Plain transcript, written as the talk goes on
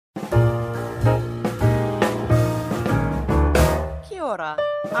Kia ora.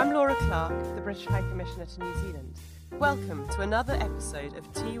 I'm Laura Clark, the British High Commissioner to New Zealand. Welcome to another episode of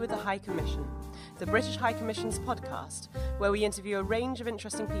Tea with the High Commission, the British High Commission's podcast, where we interview a range of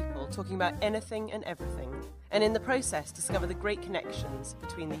interesting people talking about anything and everything, and in the process discover the great connections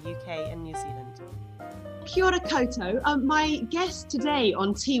between the UK and New Zealand. Kia ora koutou. My guest today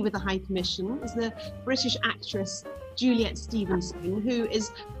on Tea with the High Commission is the British actress Juliet Stevenson, who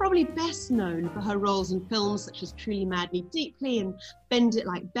is probably best known for her roles in films such as Truly Madly Deeply and Bend It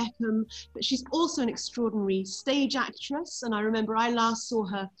Like Beckham, but she's also an extraordinary stage actress, and I remember I last saw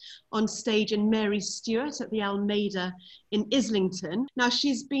her on stage in Mary Stuart at the Almeida in Islington. Now,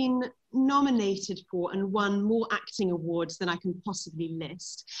 she's been nominated for and won more acting awards than I can possibly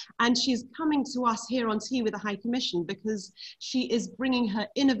list, and she's coming to us here on Tea with the High Commission because she is bringing her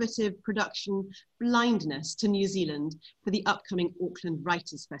innovative production Blindness to New Zealand for the upcoming Auckland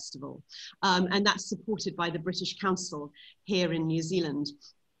Writers' Festival, and that's supported by the British Council here in New Zealand.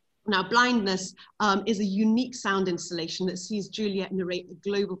 Now, Blindness is a unique sound installation that sees Juliet narrate a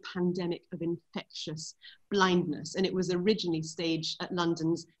global pandemic of infectious blindness, and it was originally staged at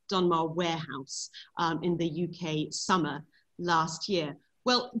London's Donmar Warehouse in the UK summer last year.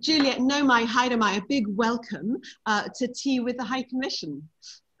 Well, Juliet, no mai, haere mai, a big welcome to Tea with the High Commission.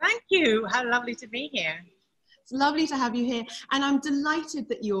 Thank you. How lovely to be here. It's lovely to have you here, and I'm delighted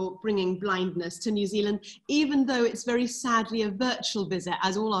that you're bringing Blindness to New Zealand, even though it's very sadly a virtual visit,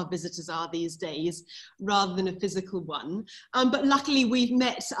 as all our visitors are these days, rather than a physical one. But luckily we've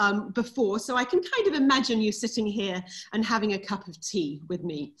met before, so I can kind of imagine you sitting here and having a cup of tea with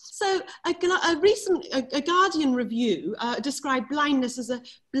me. So a recent Guardian review described Blindness as a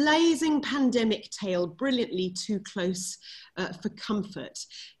blazing pandemic tale, brilliantly too close for comfort.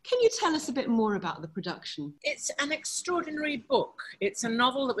 Can you tell us a bit more about the production? It's an extraordinary book. It's a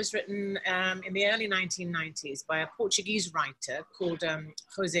novel that was written in the early 1990s by a Portuguese writer called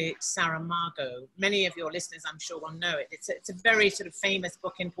José Saramago. Many of your listeners, I'm sure, will know it. It's a very sort of famous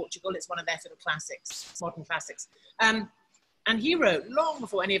book in Portugal. It's one of their sort of classics, modern classics. And he wrote, long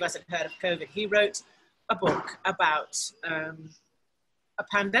before any of us had heard of COVID, he wrote a book about a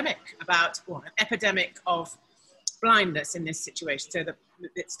pandemic, about an epidemic of blindness in this situation. So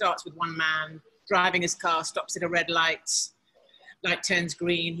it starts with one man driving his car, stops at a red light turns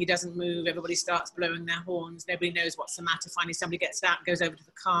green, he doesn't move, everybody starts blowing their horns, nobody knows what's the matter. Finally somebody gets out, goes over to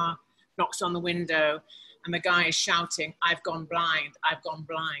the car, knocks on the window, and the guy is shouting, "I've gone blind, I've gone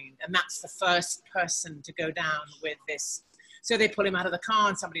blind." And that's the first person to go down with this. So they pull him out of the car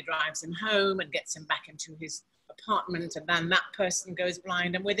and somebody drives him home and gets him back into his apartment, and then that person goes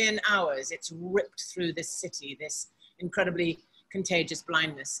blind, and within hours it's ripped through this city, this incredibly contagious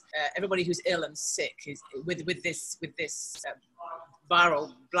blindness. Everybody who's ill and sick is with this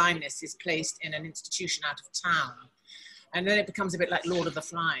viral blindness is placed in an institution out of town, and then it becomes a bit like Lord of the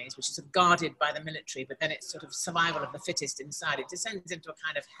Flies, which is sort of guarded by the military, but then it's sort of survival of the fittest inside. It descends into a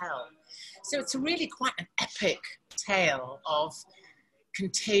kind of hell. So it's really quite an epic tale of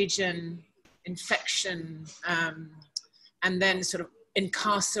contagion, infection, and then sort of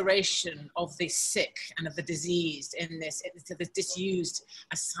incarceration of the sick and of the diseased in this disused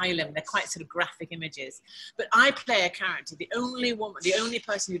asylum. They're quite sort of graphic images. But I play a character, the only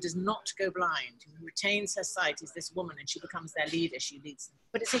person who does not go blind, who retains her sight, is this woman, and she becomes their leader, she leads them.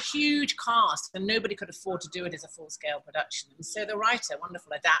 But it's a huge cast, and nobody could afford to do it as a full-scale production. And so the writer,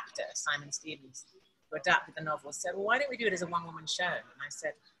 wonderful adapter, Simon Stevens, who adapted the novel, said, "Well, why don't we do it as a one-woman show?" And I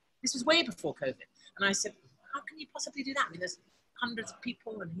said, this was way before COVID. And I said, "How can you possibly do that? I mean, there's hundreds of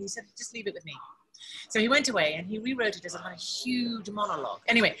people." And he said, "Just leave it with me." So he went away and he rewrote it as a huge monologue.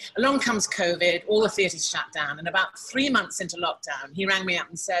 Anyway, along comes COVID, all the theatres shut down. And about 3 months into lockdown, he rang me up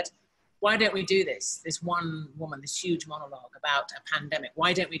and said, "Why don't we do this one woman, this huge monologue about a pandemic?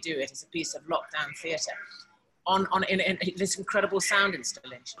 Why don't we do it as a piece of lockdown theatre in this incredible sound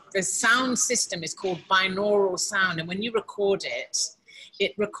installation?" The sound system is called binaural sound. And when you record it,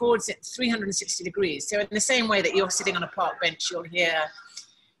 it records it 360 degrees. So in the same way that you're sitting on a park bench,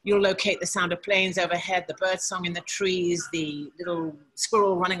 you'll locate the sound of planes overhead, the birdsong in the trees, the little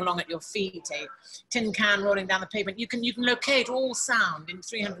squirrel running along at your feet, a tin can rolling down the pavement. You can locate all sound in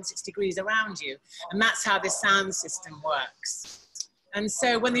 360 degrees around you. And that's how this sound system works. And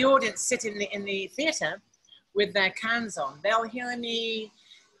so when the audience sit in the theatre with their cans on, they'll hear me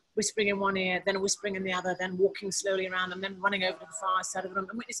whispering in one ear, then whispering in the other, then walking slowly around, and then running over to the far side of the room.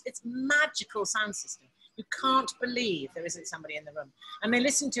 I mean, it's magical sound system. You can't believe there isn't somebody in the room. And they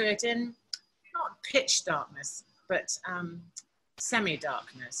listen to it in not pitch darkness, but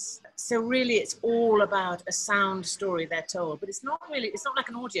semi-darkness. So really it's all about a sound story they're told, but it's not like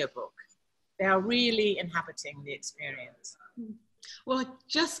an audiobook. They are really inhabiting the experience. Well, I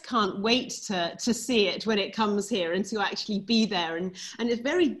just can't wait to see it when it comes here and to actually be there. And a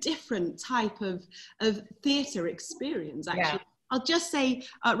very different type of theatre experience, actually. Yeah. I'll just say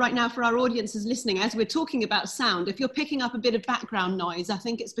right now for our audiences listening, as we're talking about sound, if you're picking up a bit of background noise, I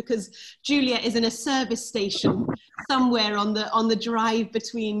think it's because Juliet is in a service station somewhere on the drive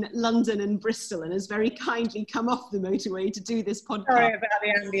between London and Bristol and has very kindly come off the motorway to do this podcast. Sorry about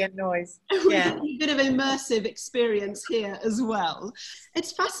the ambient noise. Yeah. A bit of immersive experience here as well.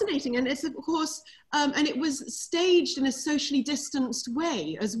 It's fascinating, and it's of course, and it was staged in a socially distanced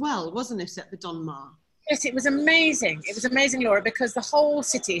way as well, wasn't it, at the Donmar? Yes, it was amazing. It was amazing, Laura, because the whole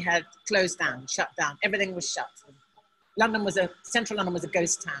city had closed down, shut down. Everything was shut. Central London was a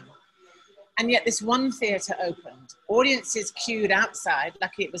ghost town. And yet this one theatre opened. Audiences queued outside,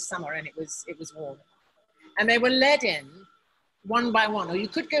 lucky it was summer and it was warm. And they were led in one by one, or you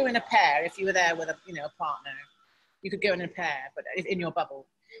could go in a pair if you were there with a partner. You could go in a pair, but in your bubble.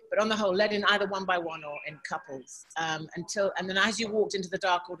 But on the whole, led in either one by one or in couples. And then as you walked into the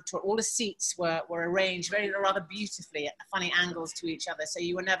dark auditorium, all the seats were arranged rather beautifully at funny angles to each other. So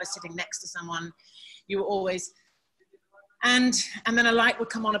you were never sitting next to someone. You were always, and then a light would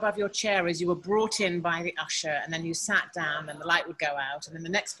come on above your chair as you were brought in by the usher, and then you sat down and the light would go out, and then the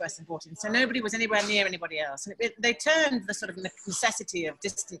next person brought in. So nobody was anywhere near anybody else. And they turned the sort of necessity of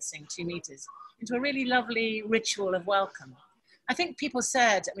distancing 2 meters into a really lovely ritual of welcome. I think people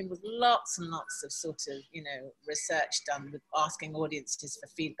said, with lots and lots of sort of, research done with asking audiences for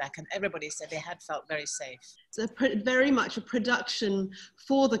feedback, and everybody said they had felt very safe. It's very much a production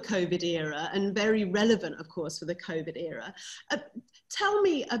for the COVID era and very relevant, of course, for the COVID era. Tell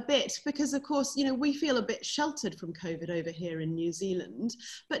me a bit, because of course, we feel a bit sheltered from COVID over here in New Zealand,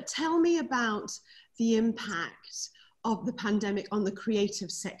 but tell me about the impact of the pandemic on the creative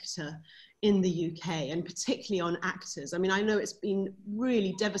sector in the UK, and particularly on actors. I know it's been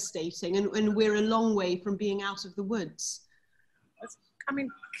really devastating, and we're a long way from being out of the woods.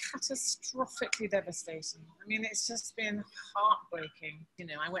 Catastrophically devastating. It's just been heartbreaking.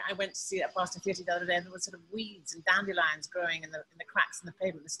 I went to see that Boston Theatre the other day, and there were sort of weeds and dandelions growing in the cracks in the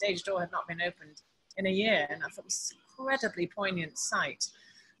pavement. The stage door had not been opened in a year, and I thought it was an incredibly poignant sight.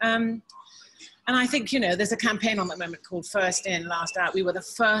 And I think, there's a campaign on at the moment called First In, Last Out. We were the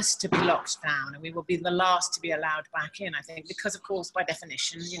first to be locked down, and we will be the last to be allowed back in, I think, because, of course, by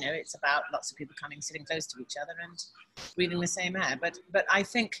definition, it's about lots of people sitting close to each other and breathing the same air. But I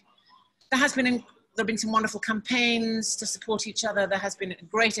think there have been some wonderful campaigns to support each other. There has been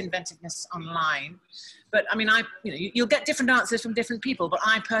great inventiveness online. But you'll get different answers from different people, but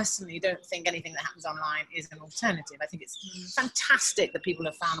I personally don't think anything that happens online is an alternative. I think it's fantastic that people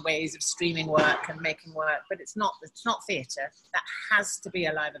have found ways of streaming work and making work, but it's not theatre. That has to be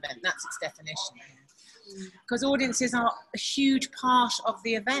a live event. That's its definition. Because audiences are a huge part of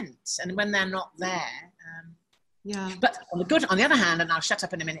the event, and when they're not there, yeah. But on the other hand, and I'll shut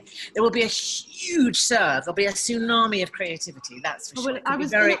up in a minute, there will be a huge surge. There'll be a tsunami of creativity. That's for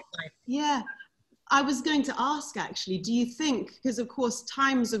sure. Yeah. I was going to ask, actually, do you think, because of course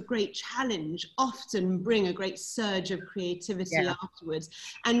times of great challenge often bring a great surge of creativity afterwards,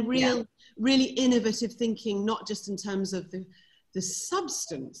 and really innovative thinking, not just in terms of the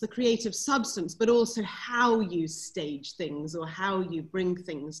substance, the creative substance, but also how you stage things or how you bring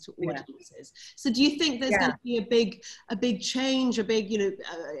things to audiences. So do you think there's going to be a big change, a big,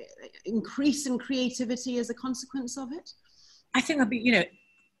 increase in creativity as a consequence of it? I think there'll be,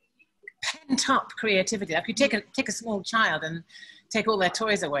 pent up creativity. Like you take a small child and take all their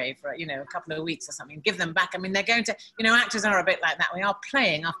toys away for a couple of weeks or something, give them back. They're going to, actors are a bit like that. We are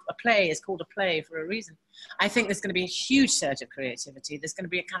playing. A play is called a play for a reason. I think there's going to be a huge surge of creativity. There's going to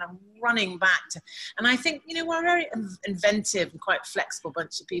be a kind of running back to, and I think, we're a very inventive and quite flexible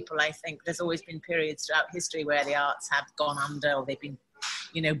bunch of people. I think there's always been periods throughout history where the arts have gone under, or they've been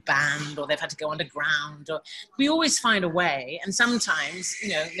banned, or they've had to go underground, or we always find a way. And sometimes,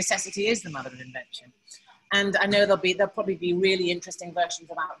 necessity is the mother of invention. And I know there'll probably be really interesting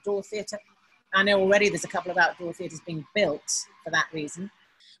versions of outdoor theatre. I know already there's a couple of outdoor theatres being built for that reason.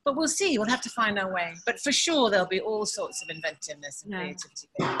 But we'll see, we'll have to find our way. But for sure, there'll be all sorts of inventiveness and creativity.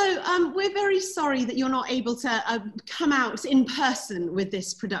 So we're very sorry that you're not able to come out in person with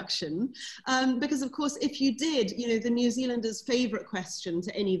this production. Because of course, if you did, the New Zealanders' favourite question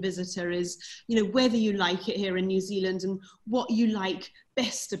to any visitor is, whether you like it here in New Zealand and what you like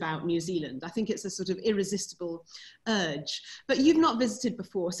best about New Zealand. I think it's a sort of irresistible urge. But you've not visited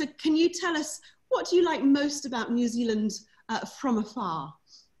before. So can you tell us, what do you like most about New Zealand from afar?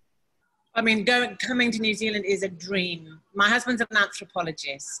 Coming to New Zealand is a dream. My husband's an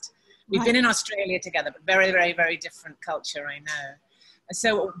anthropologist, We've been in Australia together, but very, very, very different culture, I know. And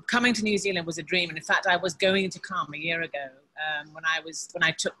so coming to New Zealand was a dream. And in fact, I was going to come a year ago when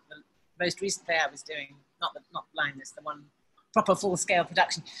I took the most recent play I was doing, not Blindness, the one proper full-scale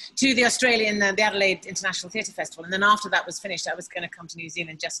production, to the the Adelaide International Theatre Festival. And then after that was finished, I was going to come to New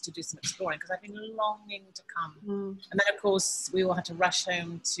Zealand just to do some exploring, because I've been longing to come. And then, of course, we all had to rush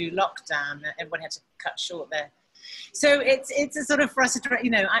home to lockdown. Everybody had to cut short there. So it's a sort of frustrating,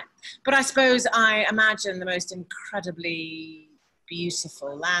 you know, but I suppose I imagine the most incredibly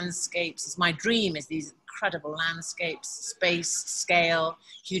beautiful landscapes. It's my dream, is these incredible landscapes, space, scale,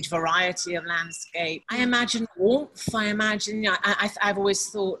 huge variety of landscape. I imagine warmth. I imagine, I've always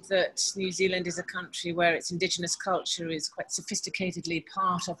thought that New Zealand is a country where its indigenous culture is quite sophisticatedly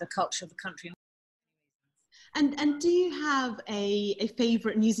part of the culture of the country. And do you have a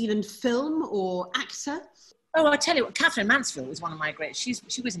favourite New Zealand film or actor? Oh, I tell you what, Catherine Mansfield was one of my great. She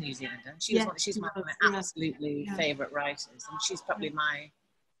was a New Zealander. She's one of my absolutely favourite writers, and she's probably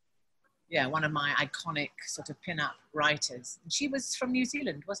one of my iconic sort of pin-up writers. And she was from New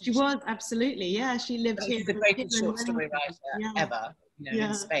Zealand, wasn't she? She was, absolutely, yeah. She lived here. She's the greatest short story writer ever, you know,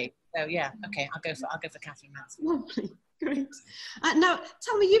 in Spain. So okay, I'll go for Catherine Mansfield. Lovely. Great. Now,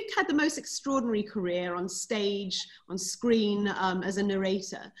 tell me, you've had the most extraordinary career on stage, on screen, as a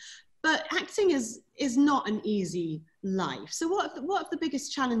narrator. But acting is not an easy life. So what have the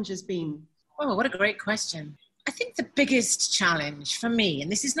biggest challenges been? Oh, what a great question. I think the biggest challenge for me,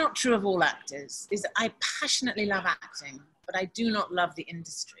 and this is not true of all actors, is that I passionately love acting, but I do not love the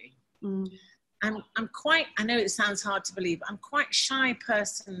industry. I'm quite, I know it sounds hard to believe, but I'm quite a shy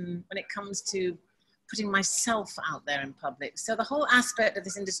person when it comes to putting myself out there in public. So the whole aspect of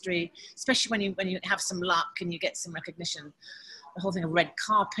this industry, especially when you have some luck and you get some recognition, the whole thing of red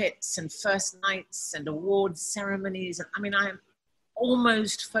carpets and first nights and awards ceremonies. I mean, I'm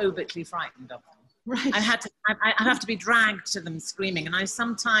almost phobically frightened of them. Right. I have to be dragged to them screaming, and I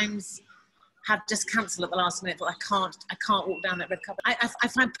sometimes have just cancelled at the last minute. But I can't walk down that red carpet. I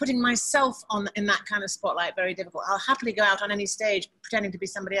find putting myself in that kind of spotlight very difficult. I'll happily go out on any stage pretending to be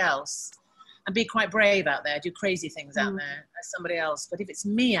somebody else and be quite brave out there, do crazy things out there as somebody else. But if it's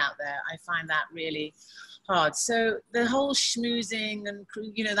me out there, I find that really hard. So the whole schmoozing and,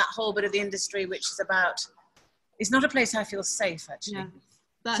 you know, that whole bit of the industry, which is about, it's not a place I feel safe, actually.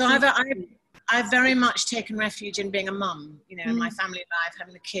 Yeah, so I've very much taken refuge in being a mum, you know, in my family life,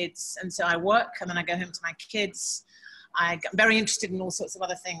 having the kids. And so I work and then I go home to my kids. I'm very interested in all sorts of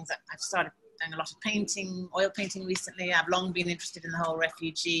other things. I've started doing a lot of painting, oil painting recently. I've long been interested in the whole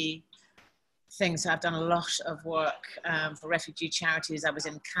refugee thing. So I've done a lot of work for refugee charities. I was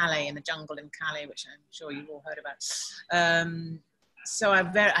in Calais, in the jungle in Calais, which I'm sure you've all heard about. So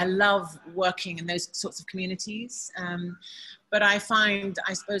I love working in those sorts of communities. But I find,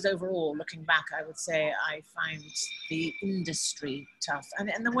 I suppose overall, looking back, I would say I find the industry tough.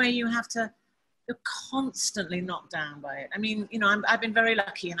 And the way you're constantly knocked down by it. I mean, you know, I've been very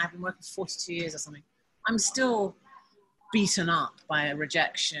lucky and I've been working for 42 years or something. I'm still beaten up by a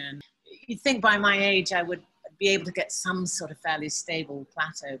rejection. You'd think by my age I would be able to get some sort of fairly stable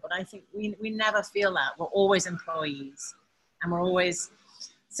plateau, but I think we never feel that. We're always employees, and we're always,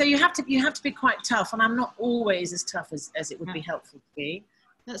 so you have to be quite tough, and I'm not always as tough as it would be helpful to be.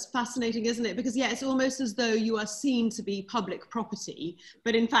 That's fascinating, isn't it? Because it's almost as though you are seen to be public property,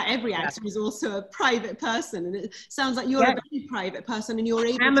 but in fact every actor is also a private person, and it sounds like you're a very private person, and you're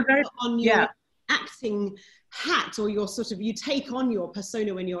able to put on your acting hat, or your sort of, you take on your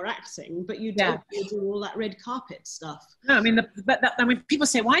persona when you're acting, but you don't do all that red carpet stuff. No, I mean, people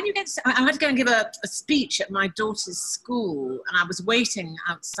say, why do you get, I had to go and give a speech at my daughter's school, and I was waiting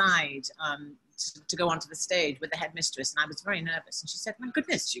outside to go onto the stage with the headmistress, and I was very nervous, and she said, my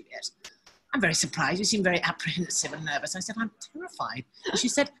goodness, Juliet, I'm very surprised, you seem very apprehensive and nervous. I said, I'm terrified. And she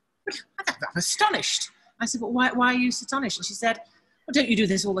said, but I'm astonished. I said, well, why are you astonished? And she said, well, don't you do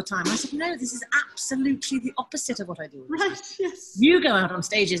this all the time? I said, no, this is absolutely the opposite of what I do. Right, yes. You go out on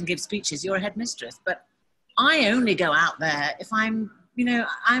stages and give speeches, you're a headmistress, but I only go out there if I'm, you know,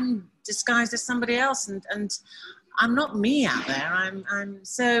 I'm disguised as somebody else, and I'm not me out there.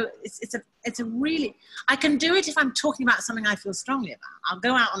 So it's a really, I can do it if I'm talking about something I feel strongly about. I'll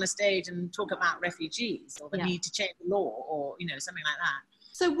go out on a stage and talk about refugees or the need to change the law, or, you know, something like that.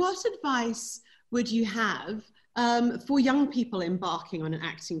 So what advice would you have for young people embarking on an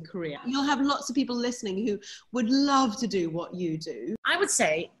acting career? You'll have lots of people listening who would love to do what you do. I would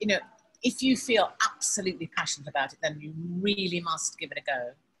say, you know, if you feel absolutely passionate about it, then you really must give it a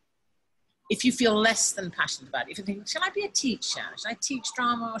go. if you feel less than passionate about it, if you think, shall I be a teacher? Should I teach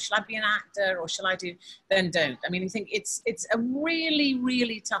drama, or shall I be an actor, or shall I do, then don't. I mean, I think it's a really,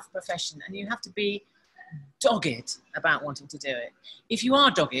 really tough profession, and you have to be dogged about wanting to do it. If you are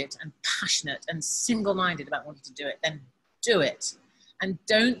dogged and passionate and single-minded about wanting to do it, then do it. And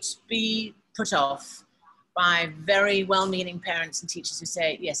don't be put off by very well-meaning parents and teachers who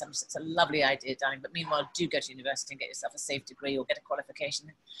say, yes, it's a lovely idea, darling, but meanwhile, do go to university and get yourself a safe degree or get a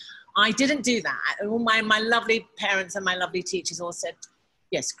qualification. I didn't do that. All my lovely parents and my lovely teachers all said,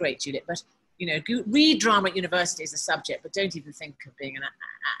 yes, great, Juliet, but read drama at university as a subject, but don't even think of being an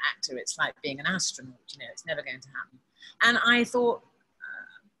actor. It's like being an astronaut, it's never going to happen. And I thought,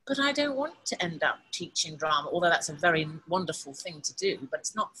 but I don't want to end up teaching drama, although that's a very wonderful thing to do, but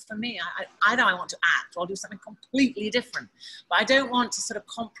it's not for me. Either I want to act or I'll do something completely different. But I don't want to sort of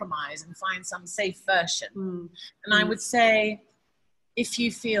compromise and find some safe version. And I would say, if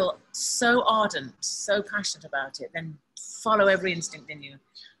you feel so ardent, so passionate about it, then follow every instinct in you.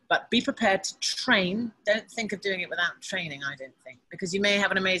 But be prepared to train. Don't think of doing it without training, I don't think. Because you may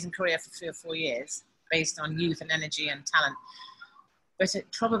have an amazing career for 3 or 4 years based on youth and energy and talent, but it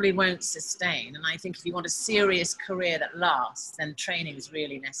probably won't sustain. And I think if you want a serious career that lasts, then training is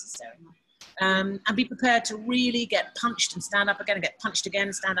really necessary. And be prepared to really get punched and stand up again, and get punched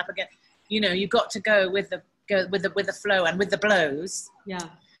again, stand up again. You've got to go with the flow and with the blows. Yeah.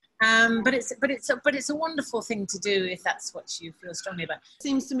 But it's a wonderful thing to do if that's what you feel strongly about. It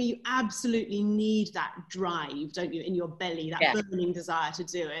seems to me you absolutely need that drive, don't you, in your belly, that burning desire to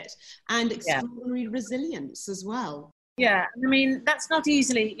do it, and extraordinary resilience as well. Yeah, I mean, that's not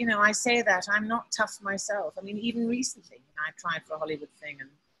easily, I say that, I'm not tough myself. I mean, even recently, I applied for a Hollywood thing and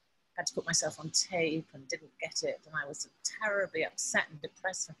had to put myself on tape and didn't get it. And I was terribly upset and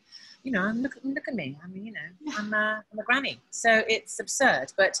depressed. And look at me. I mean, I'm a granny. So it's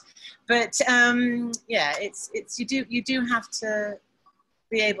absurd. But it's you do have to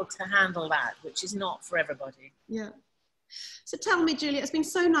be able to handle that, which is not for everybody. Yeah. So tell me, Julia, it's been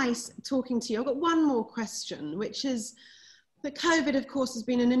so nice talking to you. I've got one more question, which is that COVID, of course, has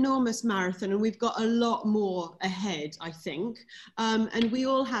been an enormous marathon, and we've got a lot more ahead, I think. And we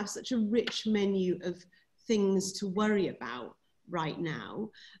all have such a rich menu of things to worry about right now.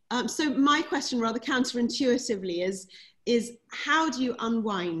 So my question, rather counterintuitively, is how do you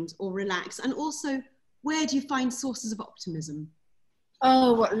unwind or relax? And also, where do you find sources of optimism?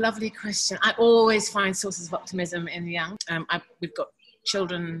 Oh, what a lovely question. I always find sources of optimism in the young. We've got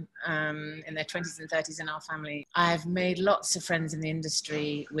children in their 20s and 30s in our family. I've made lots of friends in the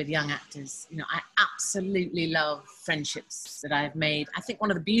industry with young actors. I absolutely love friendships that I've made. I think one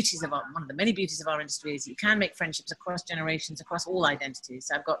of the many beauties of our industry is you can make friendships across generations, across all identities.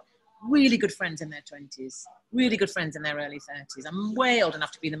 So I've got really good friends in their 20s, really good friends in their early 30s. I'm way old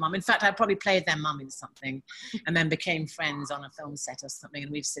enough to be the mum. In fact, I probably played their mum in something and then became friends on a film set or something.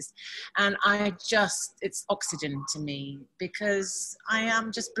 And it's oxygen to me, because I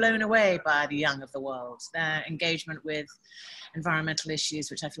am just blown away by the young of the world, their engagement with environmental issues,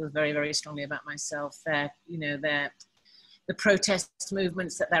 which I feel very, very strongly about myself. The protest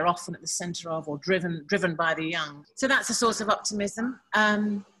movements that they're often at the center of, or driven by the young. So that's a source of optimism.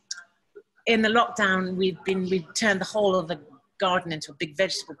 In the lockdown, we've turned the whole of the garden into a big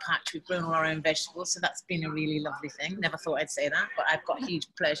vegetable patch. We've grown all our own vegetables, so that's been a really lovely thing. Never thought I'd say that, but I've got huge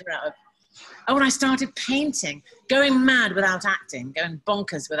pleasure out of. Oh, when I started painting, going mad without acting, going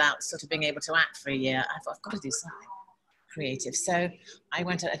bonkers without sort of being able to act for a year, I thought, I've got to do something creative. So I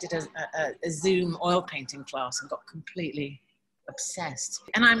did a Zoom oil painting class and got completely obsessed.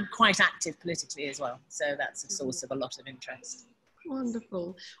 And I'm quite active politically as well, so that's a source of a lot of interest.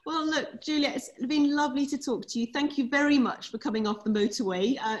 Wonderful. Well, look, Julia, it's been lovely to talk to you. Thank you very much for coming off the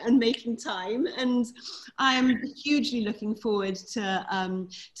motorway and making time. And I am hugely looking forward to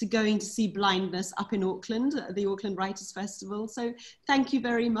going to see Blindness up in Auckland at the Auckland Writers' Festival. So thank you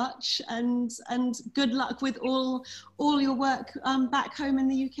very much, and good luck with all your work back home in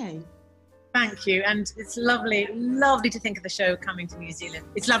the UK. Thank you, and it's lovely to think of the show coming to New Zealand.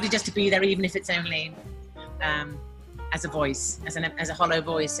 It's lovely just to be there, even if it's only as a voice, as a hollow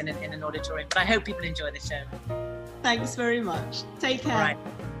voice in an auditorium. But I hope people enjoy the show. Thanks very much. Take care. All right.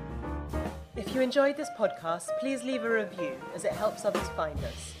 If you enjoyed this podcast, please leave a review, as it helps others find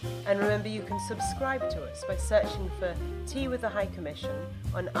us. And remember, you can subscribe to us by searching for Tea with the High Commission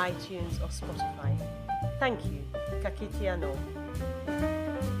on iTunes or Spotify. Thank you. Ka kite anō.